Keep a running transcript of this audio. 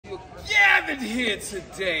here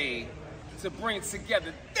today to bring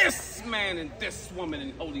together this man and this woman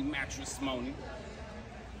in holy matrimony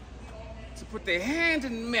to put their hand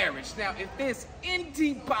in marriage. Now, if there's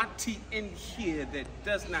anybody in here that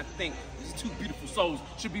does not think these two beautiful souls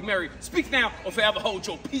should be married, speak now or forever hold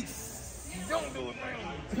your peace. Don't do it,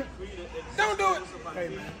 man. Don't do it. Hey,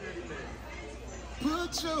 man.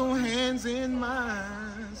 Put your hands in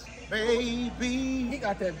mine, baby. He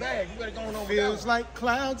got that bag. You better go on over there. Feels like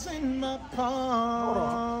clouds in my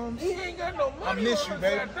palms. He ain't got no money. I miss you,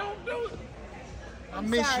 baby. Don't do it. I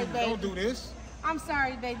miss sorry, you. baby. Don't do this. I'm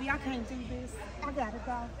sorry, baby. I can't do this. I gotta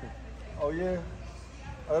go. Oh, yeah?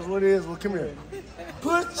 That's what it is. Well, come here.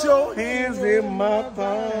 Put your hands in my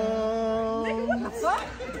palm. Nigga, what the fuck?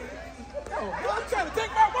 Yo, I'm trying to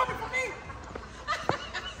take my woman from me.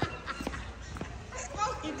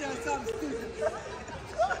 He does something stupid.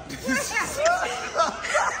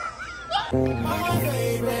 My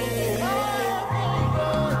baby.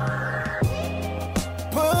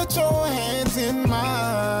 Put your hands in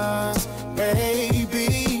mine,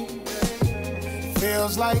 baby.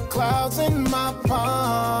 Feels like clouds in my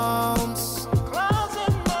palms. Clouds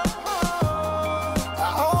in my palms.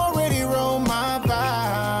 I already wrote my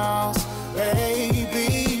vows,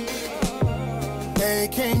 baby. They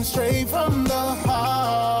came straight from the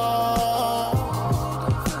heart.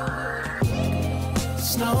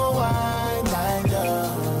 Snow White like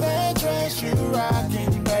that dress you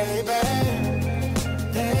rockin', baby.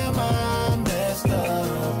 Damn, I messed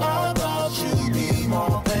up. I thought you'd be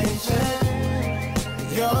more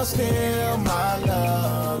patient. You're still my love.